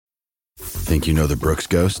Think you know the Brooks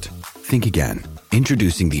Ghost? Think again.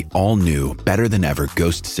 Introducing the all-new, better-than-ever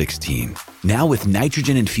Ghost 16. Now with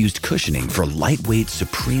nitrogen-infused cushioning for lightweight,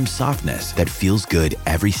 supreme softness that feels good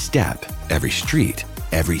every step, every street,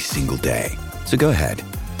 every single day. So go ahead,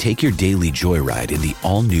 take your daily joyride in the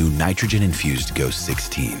all-new nitrogen-infused Ghost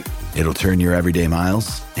 16. It'll turn your everyday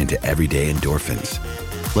miles into everyday endorphins.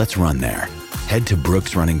 Let's run there. Head to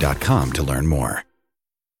brooksrunning.com to learn more.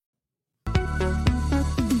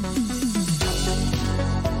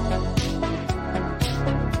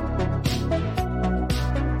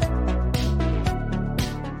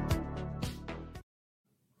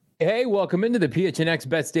 Hey, welcome into the PHNX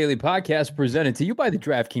Bets Daily Podcast presented to you by the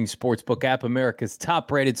DraftKings Sportsbook app, America's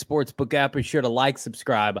top-rated sportsbook app. Be sure to like,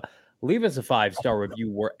 subscribe, leave us a 5-star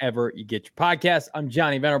review wherever you get your podcast. I'm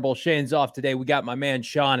Johnny Venerable. Shane's off today. We got my man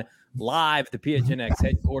Sean live at the PHNX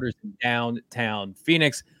headquarters in downtown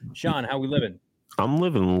Phoenix. Sean, how we living? I'm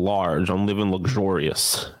living large. I'm living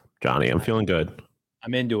luxurious, Johnny. I'm feeling good.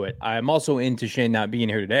 I'm into it. I'm also into Shane not being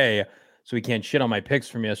here today, so he can't shit on my picks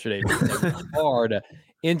from yesterday. Hard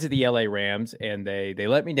into the LA Rams, and they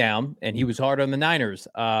let me down, and he was hard on the Niners.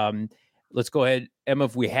 Let's go ahead, Emma,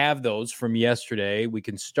 if we have those from yesterday. We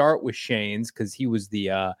can start with Shane's because he was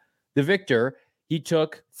the victor. He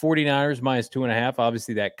took 49ers minus 2.5.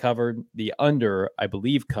 Obviously, that covered. The under, I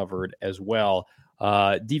believe, covered as well.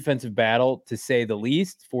 Defensive battle, to say the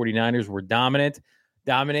least. 49ers were dominant.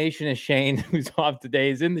 Domination, as Shane, who's off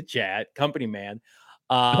today, is in the chat, company man.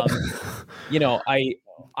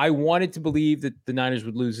 I wanted to believe that the Niners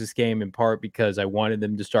would lose this game in part because I wanted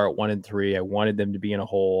them to start 1-3. I wanted them to be in a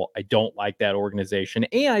hole. I don't like that organization.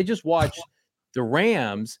 And I just watched the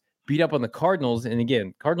Rams beat up on the Cardinals. And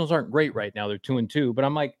again, Cardinals aren't great right now. They're 2-2, but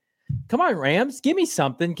I'm like, come on, Rams, give me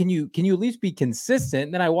something. Can you at least be consistent?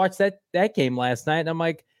 And then I watched that game last night and I'm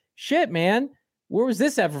like, shit, man, where was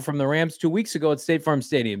this effort from the Rams 2 weeks ago at State Farm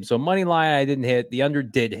Stadium? So money line, I didn't hit. The under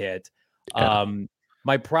did hit. Yeah.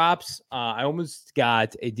 My props, I almost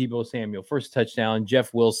got a Deebo Samuel first touchdown.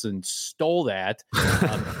 Jeff Wilson stole that.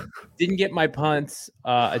 Didn't get my punt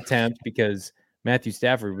attempt because Matthew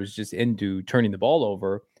Stafford was just into turning the ball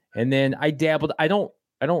over. And then I dabbled. I don't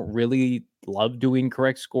really love doing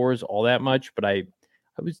correct scores all that much, but I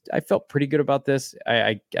felt pretty good about this.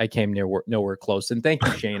 I came nowhere close. And thank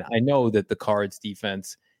you, Shane. I know that the Cards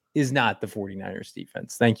defense is not the 49ers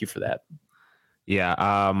defense. Thank you for that. Yeah,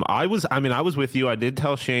 I was with you. I did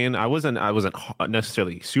tell Shane I wasn't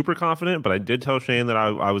necessarily super confident, but I did tell Shane that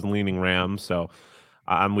I was leaning Rams. So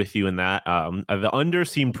I'm with you in that. The under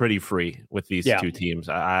seemed pretty free with these two teams.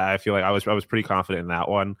 I feel like I was pretty confident in that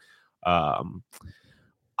one. I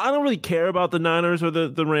don't really care about the Niners or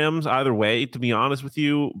the Rams either way, to be honest with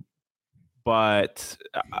you. But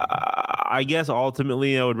I guess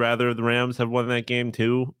ultimately I would rather the Rams have won that game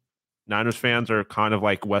too. Niners fans are kind of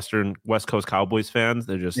like West Coast Cowboys fans.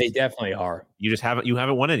 They definitely are. You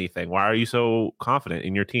haven't won anything. Why are you so confident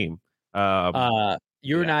in your team?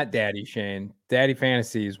 You're not Daddy, Shane. Daddy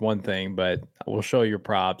fantasy is one thing, but we'll show your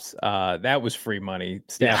props. That was free money.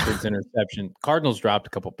 Stafford's interception. Cardinals dropped a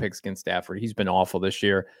couple picks against Stafford. He's been awful this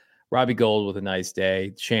year. Robbie Gould with a nice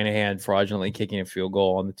day. Shanahan fraudulently kicking a field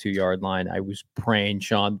goal on the 2-yard line. I was praying,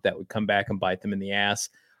 Sean, that would come back and bite them in the ass.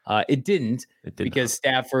 It didn't because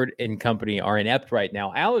Stafford and company are inept right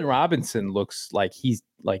now. Allen Robinson looks like he's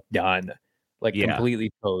done,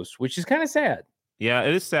 completely toast, which is kind of sad. Yeah,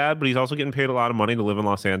 it is sad, but he's also getting paid a lot of money to live in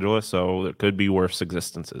Los Angeles, so there could be worse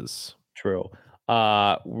existences. True.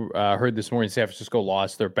 Heard this morning San Francisco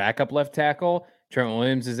lost their backup left tackle. Trent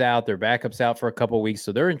Williams is out. Their backup's out for a couple of weeks,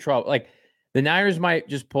 so they're in trouble. Like the Niners might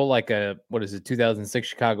just pull 2006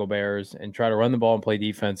 Chicago Bears and try to run the ball and play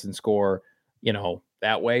defense and score,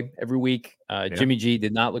 that way every week. Jimmy G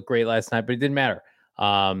did not look great last night, but it didn't matter.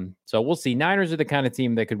 So we'll see. Niners are the kind of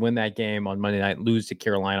team that could win that game on Monday night, lose to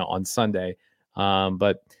Carolina on Sunday.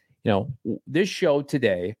 But this show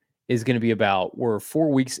today is going to be about, we're 4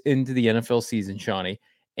 weeks into the NFL season, Shawnee,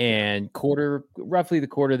 and roughly the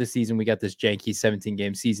quarter of the season. We got this janky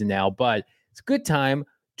 17-game season now, but it's a good time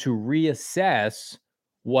to reassess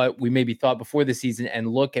what we maybe thought before the season and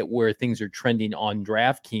look at where things are trending on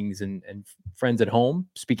DraftKings and friends at home.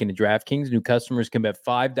 Speaking of DraftKings, new customers can bet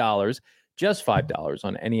 $5, just $5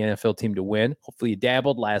 on any NFL team to win. Hopefully you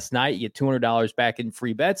dabbled last night. You get $200 back in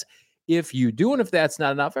free bets. If you do, and if that's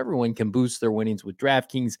not enough, everyone can boost their winnings with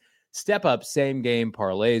DraftKings. Step up same game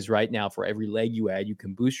parlays right now. For every leg you add, you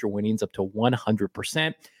can boost your winnings up to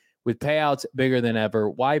 100%. With payouts bigger than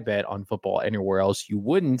ever, why bet on football anywhere else you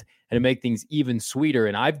wouldn't? And to make things even sweeter,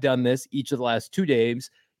 and I've done this each of the last 2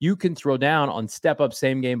 days, you can throw down on step-up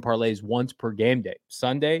same-game parlays once per game day.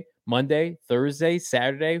 Sunday, Monday, Thursday,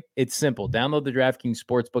 Saturday. It's simple. Download the DraftKings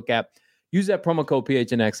Sportsbook app. Use that promo code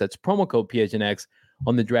PHNX. That's promo code PHNX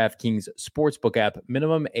on the DraftKings Sportsbook app.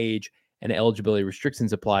 Minimum age and eligibility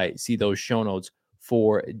restrictions apply. See those show notes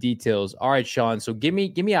for details. All right, Sean. So give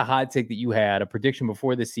me a hot take that you had, a prediction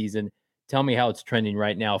before the season. Tell me how it's trending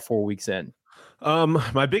right now, 4 weeks in.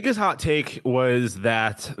 My biggest hot take was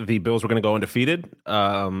that the Bills were going to go undefeated.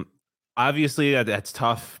 Obviously, that's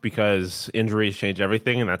tough because injuries change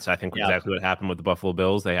everything, and that's, I think, exactly what happened with the Buffalo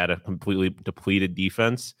Bills. They had a completely depleted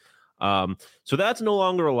defense. So that's no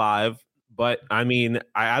longer alive. But, I mean,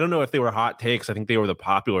 I don't know if they were hot takes. I think they were the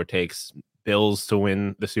popular takes. Bills to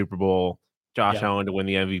win the Super Bowl, Josh Allen to win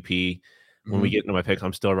the MVP. When we get into my picks,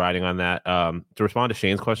 I'm still riding on that. To respond to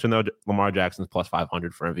Shane's question, though, Lamar Jackson's plus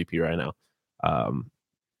 500 for MVP right now,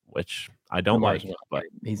 which I don't like. But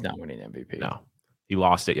he's not winning MVP. No, he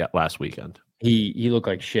lost it last weekend. He looked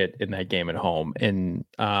like shit in that game at home. And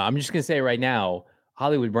I'm just going to say right now,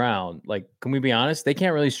 Hollywood Brown, like, can we be honest? They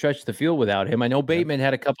can't really stretch the field without him. I know Bateman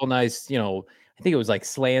had a couple nice, I think it was like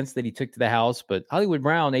slants that he took to the house, but Hollywood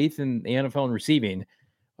Brown, 8th in the NFL in receiving,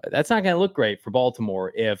 that's not going to look great for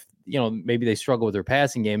Baltimore if, maybe they struggle with their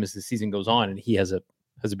passing game as the season goes on and he has a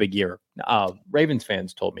big year. Ravens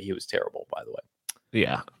fans told me he was terrible, by the way.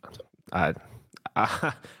 Yeah.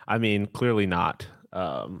 I mean, clearly not.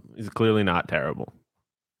 He's clearly not terrible.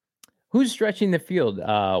 Who's stretching the field?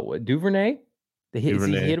 Duvernay? He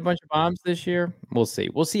hit a bunch of bombs this year. We'll see.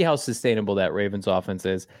 We'll see how sustainable that Ravens offense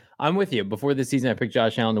is. I'm with you. Before the season, I picked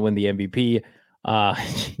Josh Allen to win the MVP.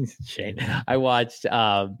 Shane, I watched.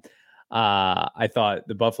 I thought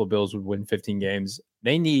the Buffalo Bills would win 15 games.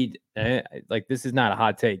 They need, this is not a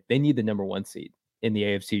hot take. They need the number 1 seed in the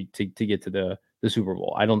AFC to get to the Super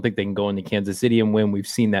Bowl. I don't think they can go into Kansas City and win. We've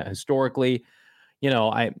seen that historically. I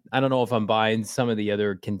don't know if I'm buying some of the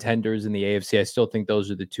other contenders in the AFC. I still think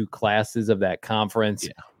those are the 2 classes of that conference.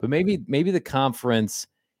 Yeah. But maybe the conference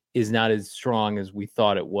is not as strong as we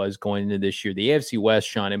thought it was going into this year. The AFC West,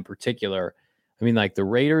 Sean, in particular, I mean, like the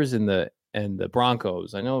Raiders and the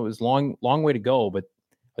Broncos. I know it was long way to go, but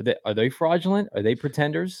are they fraudulent? Are they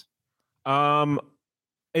pretenders? I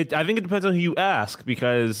think it depends on who you ask,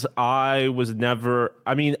 because I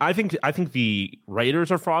think the Raiders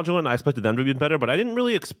are fraudulent. I expected them to be better, but I didn't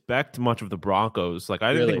really expect much of the Broncos. Like,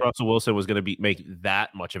 I didn't think Russell Wilson was going to make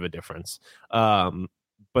that much of a difference.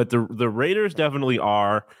 But the Raiders definitely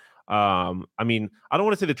are. I mean, I don't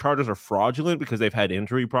want to say the Chargers are fraudulent because they've had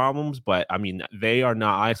injury problems, but I mean, they are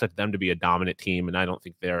not. I expect them to be a dominant team, and I don't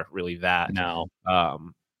think they're really that. No.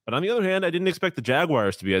 But on the other hand, I didn't expect the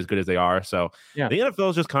Jaguars to be as good as they are. So the NFL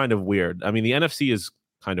is just kind of weird. I mean, the NFC is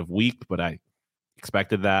kind of weak, but I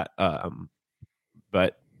expected that.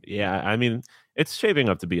 But yeah, I mean, it's shaping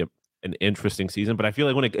up to be an interesting season. But I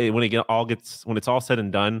feel like when it's all said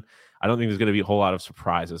and done, I don't think there's going to be a whole lot of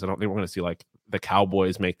surprises. I don't think we're going to see like the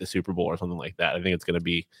Cowboys make the Super Bowl or something like that. I think it's going to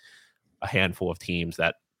be a handful of teams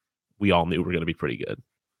that we all knew were going to be pretty good.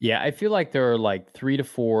 Yeah, I feel like there are like 3 to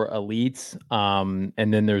 4 elites, and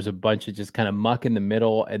then there's a bunch of just kind of muck in the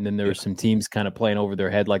middle, and then there are some teams kind of playing over their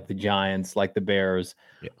head, like the Giants, like the Bears,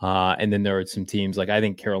 and then there are some teams like, I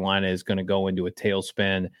think Carolina is going to go into a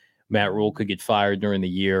tailspin. Matt Rule could get fired during the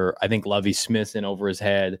year. I think Lovie Smith's in over his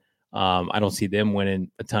head. I don't see them winning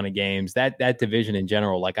a ton of games. That division in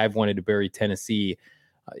general, like I've wanted to bury Tennessee,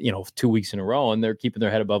 2 weeks in a row, and they're keeping their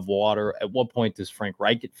head above water. At what point does Frank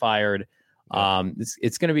Reich get fired?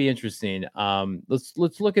 It's going to be interesting. Let's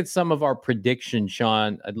look at some of our predictions,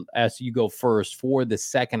 Sean. I'd ask you go first for the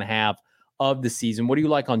second half of the season. What do you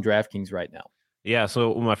like on DraftKings right now? Yeah,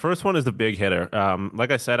 so my first one is the big hitter.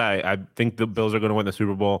 Like I said, I think the Bills are going to win the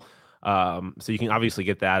Super Bowl. So you can obviously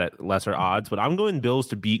get that at lesser odds, but I'm going Bills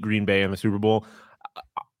to beat Green Bay in the Super Bowl.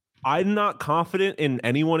 I'm not confident in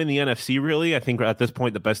anyone in the NFC, really. I think at this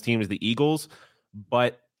point, the best team is the Eagles,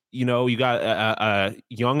 but you got a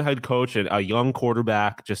young head coach and a young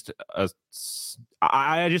quarterback.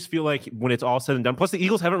 I just feel like when it's all said and done, plus the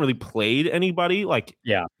Eagles haven't really played anybody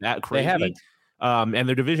that crazy. They haven't. And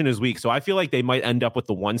their division is weak. So I feel like they might end up with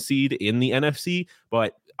the 1 seed in the NFC,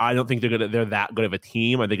 but I don't think they're that good of a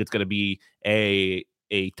team. I think it's going to be a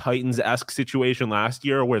Titans-esque situation last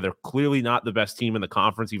year where they're clearly not the best team in the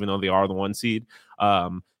conference, even though they are the 1 seed.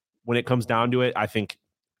 When it comes down to it, I think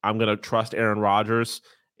I'm going to trust Aaron Rodgers.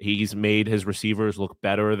 He's made his receivers look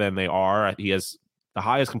better than they are. He has the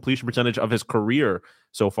highest completion percentage of his career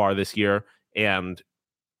so far this year. And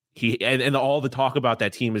and all the talk about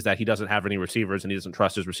that team is that he doesn't have any receivers and he doesn't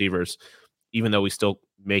trust his receivers, even though he's still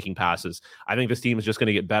making passes. I think this team is just going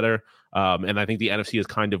to get better. And I think the NFC is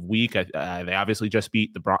kind of weak. They obviously just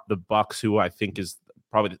beat the Bucs, who I think is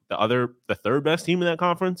probably the third best team in that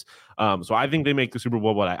conference. So I think they make the Super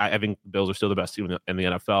Bowl, but I think the Bills are still the best team in the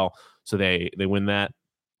NFL. So they win that.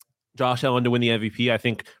 Josh Allen to win the MVP. I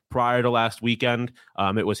think prior to last weekend,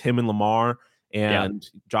 it was him and Lamar, and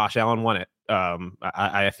Josh Allen won it.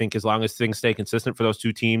 I think as long as things stay consistent for those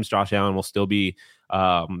two teams, Josh Allen will still be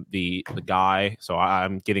the guy. So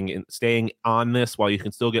I'm staying on this while you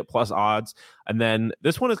can still get plus odds. And then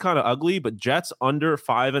this one is kind of ugly, but Jets under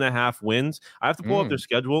 5.5 wins. I have to pull up their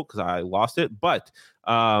schedule because I lost it, but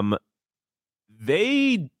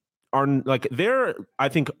they are like I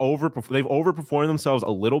think they've overperformed themselves a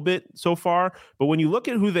little bit so far. But when you look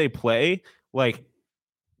at who they play, like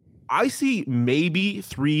I see maybe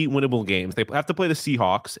 3 winnable games. They have to play the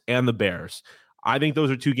Seahawks and the Bears. I think those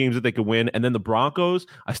are 2 games that they could win. And then the Broncos,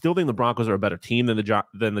 I still think the Broncos are a better team than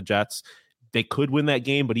the Jets. They could win that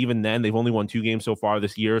game, but even then, they've only won 2 games so far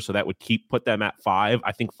this year, so that would put them at 5.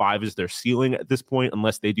 I think 5 is their ceiling at this point,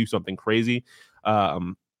 unless they do something crazy.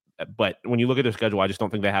 But when you look at their schedule, I just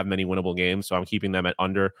don't think they have many winnable games, so I'm keeping them at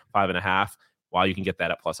under 5.5. While you can get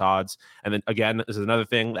that at plus odds. And then again, this is another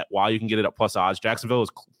thing that while you can get it at plus odds, Jacksonville is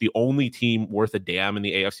the only team worth a damn in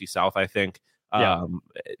the AFC South, I think.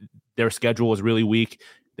 Their schedule is really weak.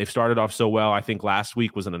 They've started off so well. I think last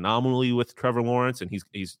week was an anomaly with Trevor Lawrence, and he's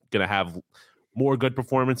going to have more good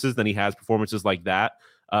performances than he has performances like that.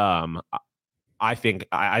 I think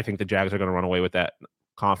the Jags are going to run away with that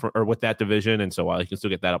conference or with that division. And so while you can still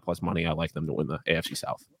get that at plus money, I like them to win the AFC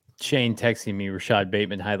South. Shane texting me Rashad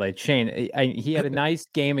Bateman highlight. Shane, he had a nice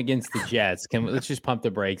game against the Jets. Let's just pump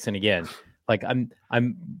the brakes. And again, like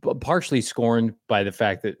I'm partially scorned by the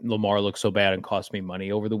fact that Lamar looked so bad and cost me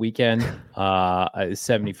money over the weekend. A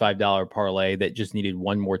 $75 parlay that just needed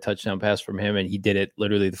one more touchdown pass from him, and he did it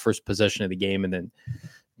literally the first possession of the game, and then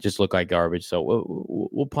just looked like garbage. So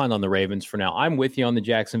we'll punt on the Ravens for now. I'm with you on the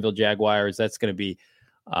Jacksonville Jaguars. That's going to be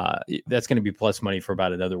plus money for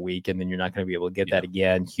about another week, and then you're not going to be able to get that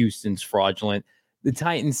again. Houston's fraudulent. The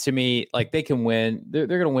Titans, to me, like they can win. They're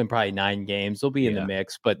going to win probably 9 games. They'll be in the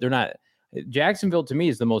mix, but they're not. Jacksonville, to me,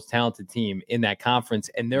 is the most talented team in that conference,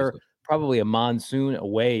 and they're probably a monsoon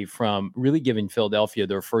away from really giving Philadelphia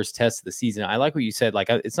their first test of the season. I like what you said. Like,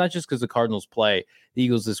 it's not just because the Cardinals play the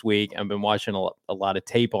Eagles this week. I've been watching a lot of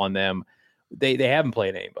tape on them. They haven't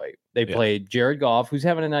played anybody. They played Jared Goff, who's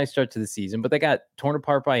having a nice start to the season, but they got torn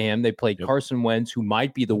apart by him. They played Carson Wentz, who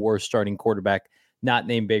might be the worst starting quarterback, not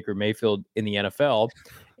named Baker Mayfield, in the NFL,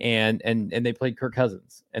 and they played Kirk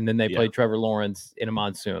Cousins, and then they played Trevor Lawrence in a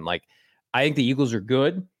monsoon. Like, I think the Eagles are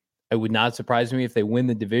good. It would not surprise me if they win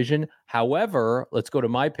the division. However, let's go to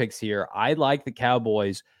my picks here. I like the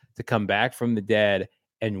Cowboys to come back from the dead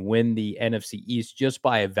and win the NFC East just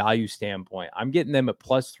by a value standpoint. I'm getting them at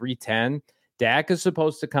plus 310. Dak is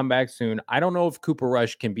supposed to come back soon. I don't know if Cooper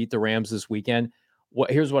Rush can beat the Rams this weekend.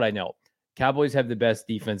 Here's what I know. Cowboys have the best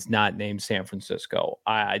defense not named San Francisco.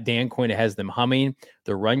 Dan Quinn has them humming.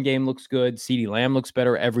 Their run game looks good. CeeDee Lamb looks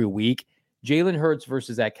better every week. Jalen Hurts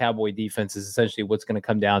versus that Cowboy defense is essentially what's going to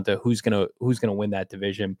come down to who's going to win that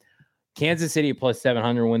division. Kansas City plus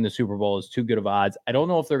 700 win the Super Bowl is too good of odds. I don't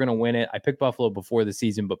know if they're going to win it. I picked Buffalo before the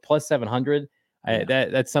season, but plus 700,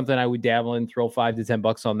 that's something I would dabble in, throw $5 to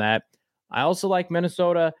 $10 on that. I also like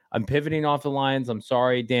Minnesota. I'm pivoting off the Lions. I'm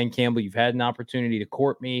sorry, Dan Campbell, you've had an opportunity to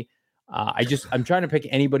court me. I'm trying to pick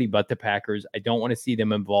anybody but the Packers. I don't want to see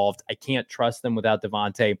them involved. I can't trust them without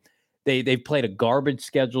Devontae. They've played a garbage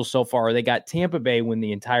schedule so far. They got Tampa Bay when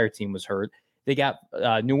the entire team was hurt. They got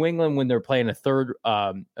New England when they're playing a third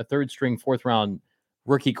string, 4th round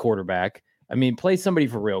rookie quarterback. I mean, play somebody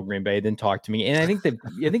for real, Green Bay, then talk to me. And I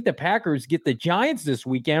think the Packers get the Giants this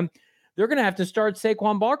weekend. They're going to have to start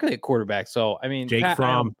Saquon Barkley at quarterback. So, I mean, Jake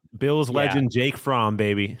Fromm, Bills legend, Jake Fromm,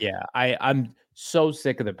 baby. Yeah, I'm so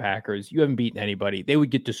sick of the Packers. You haven't beaten anybody. They would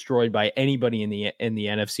get destroyed by anybody in the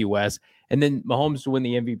NFC West. And then Mahomes to win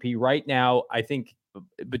the MVP right now. I think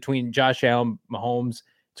between Josh Allen, Mahomes,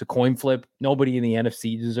 it's a coin flip. Nobody in the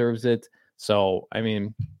NFC deserves it. So, I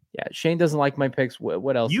mean, yeah, Shane doesn't like my picks.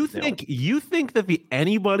 What else? You think that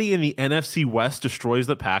anybody in the NFC West destroys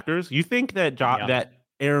the Packers? You think that that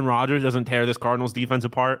Aaron Rodgers doesn't tear this Cardinals defense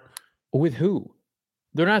apart? With who?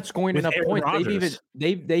 They're not scoring enough points. Rodgers.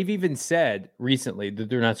 They've even said recently that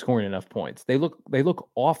they're not scoring enough points. They look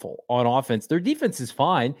awful on offense. Their defense is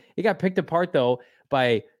fine. It got picked apart though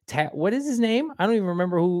by what is his name? I don't even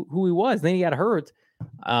remember who he was. Then he got hurt.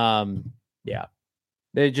 Yeah.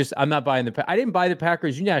 I'm not buying I didn't buy the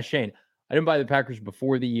Packers. Shane. I didn't buy the Packers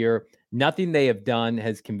before the year. Nothing they have done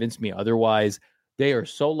has convinced me otherwise. They are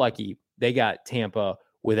so lucky they got Tampa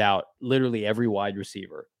without literally every wide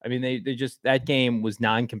receiver. I mean, they just, that game was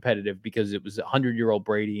non-competitive because it was 100-year-old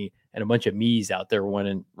Brady and a bunch of me's out there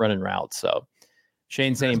running routes. So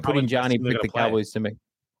Shane saying putting Johnny picked the Cowboys to make.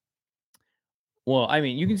 Well, I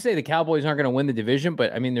mean, you can say the Cowboys aren't going to win the division,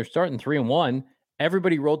 but I mean, they're starting 3-1.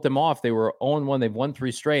 Everybody wrote them off. They were 0-1. They've won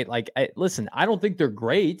 3 straight. Like, listen, I don't think they're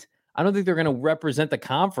great. I don't think they're going to represent the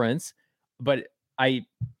conference, but I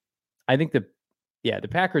think the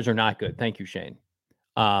Packers are not good. Thank you, Shane.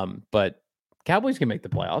 But Cowboys can make the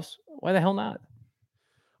playoffs. Why the hell not?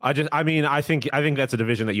 I think that's a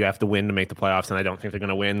division that you have to win to make the playoffs, and I don't think they're going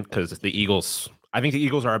to win because the Eagles. I think the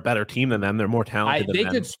Eagles are a better team than them. They're more talented than them.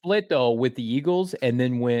 They could split though with the Eagles and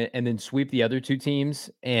then win and then sweep the other 2 teams.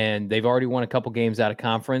 And they've already won a couple games out of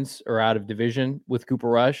conference or out of division with Cooper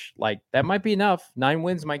Rush. Like that might be enough. 9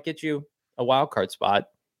 wins might get you a wild card spot.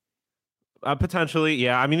 Potentially,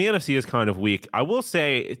 yeah. I mean, the NFC is kind of weak. I will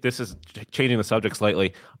say, this is changing the subject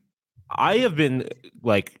slightly. I have been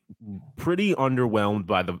like pretty underwhelmed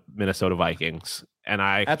by the Minnesota Vikings, and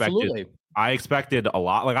I expected a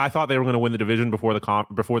lot. Like I thought they were going to win the division before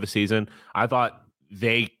the season. I thought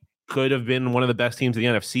they could have been one of the best teams in the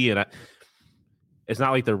NFC, and it's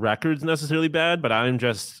not like the record's necessarily bad, but I'm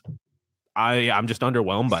just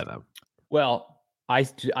underwhelmed by them. Well, I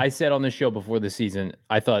said on the show before the season,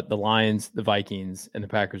 I thought the Lions, the Vikings, and the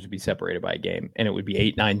Packers would be separated by a game, and it would be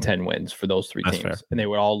 8, 9, 10 wins for those 3 teams, fair. And they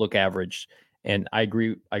would all look average. And I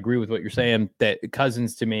agree with what you're saying. That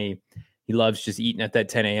Cousins, to me, he loves just eating at that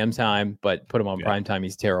 10 a.m. time, but put him on prime time,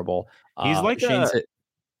 he's terrible. He's like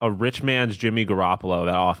a rich man's Jimmy Garoppolo.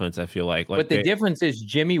 That offense, I feel like. But the difference is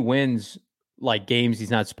Jimmy wins like games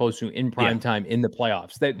he's not supposed to in prime time in the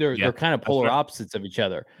playoffs. They're kind of polar opposites of each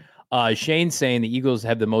other. Shane's saying the Eagles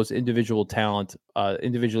have the most individually talented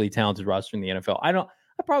roster in the NFL. I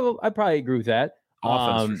probably agree with that.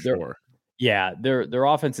 Offense for sure. Yeah, their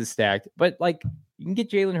offense is stacked, but like you can get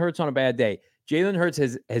Jalen Hurts on a bad day. Jalen Hurts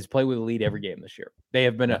has played with a lead every game this year. They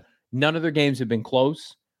have been none of their games have been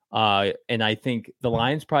close. And I think the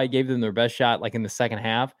Lions probably gave them their best shot like in the second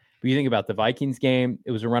half. But you think about the Vikings game,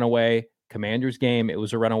 it was a runaway. Commanders game, it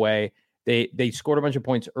was a runaway. They scored a bunch of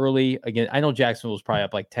points early. Again, I know Jacksonville was probably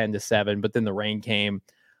up like 10-7, but then the rain came.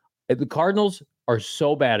 The Cardinals are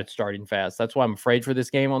so bad at starting fast. That's why I'm afraid for this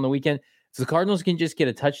game on the weekend. So the Cardinals can just get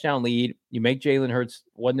a touchdown lead. You make Jalen Hurts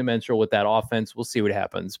one-dimensional with that offense. We'll see what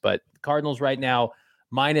happens. But the Cardinals right now,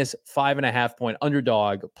 minus 5.5 point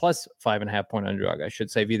underdog, plus 5.5 point underdog, I should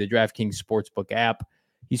say, via the DraftKings Sportsbook app.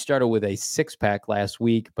 He started with a 6-pack last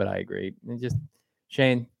week, but I agree.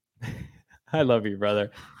 Shane, I love you,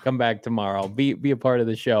 brother. Come back tomorrow. Be a part of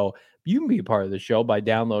the show. You can be a part of the show by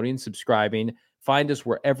downloading, subscribing. Find us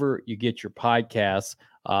wherever you get your podcasts.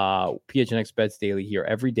 PHNX Bets Daily here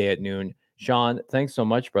every day at noon. Sean, thanks so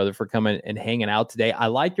much, brother, for coming and hanging out today. I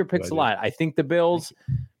like your picks a lot. I think the Bills,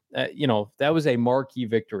 that was a marquee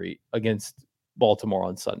victory against Baltimore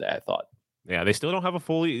on Sunday, I thought. Yeah, they still don't have a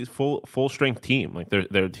full strength team. Like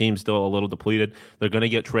their team's still a little depleted. They're going to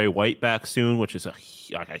get Trey White back soon, which is a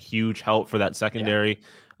huge help for that secondary.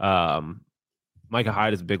 Yeah. Micah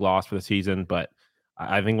Hyde is a big loss for the season, but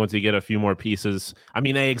I think once you get a few more pieces, I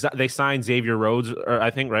mean they signed Xavier Rhodes, I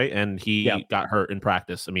think, right, and he got hurt in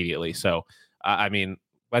practice immediately. So I mean,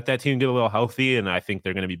 let that team get a little healthy, and I think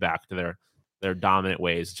they're going to be back to their dominant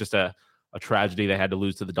ways. It's just a tragedy they had to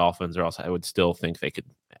lose to the Dolphins, or else I would still think they could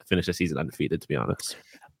finish the season undefeated, to be honest.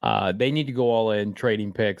 They need to go all in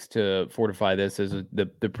trading picks to fortify this as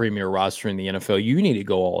the premier roster in the NFL. You need to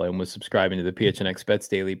go all in with subscribing to the PHNX Bets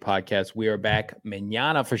Daily podcast. We are back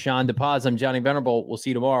mañana for Sean DePaz. I'm Johnny Venerable. We'll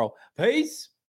see you tomorrow. Peace.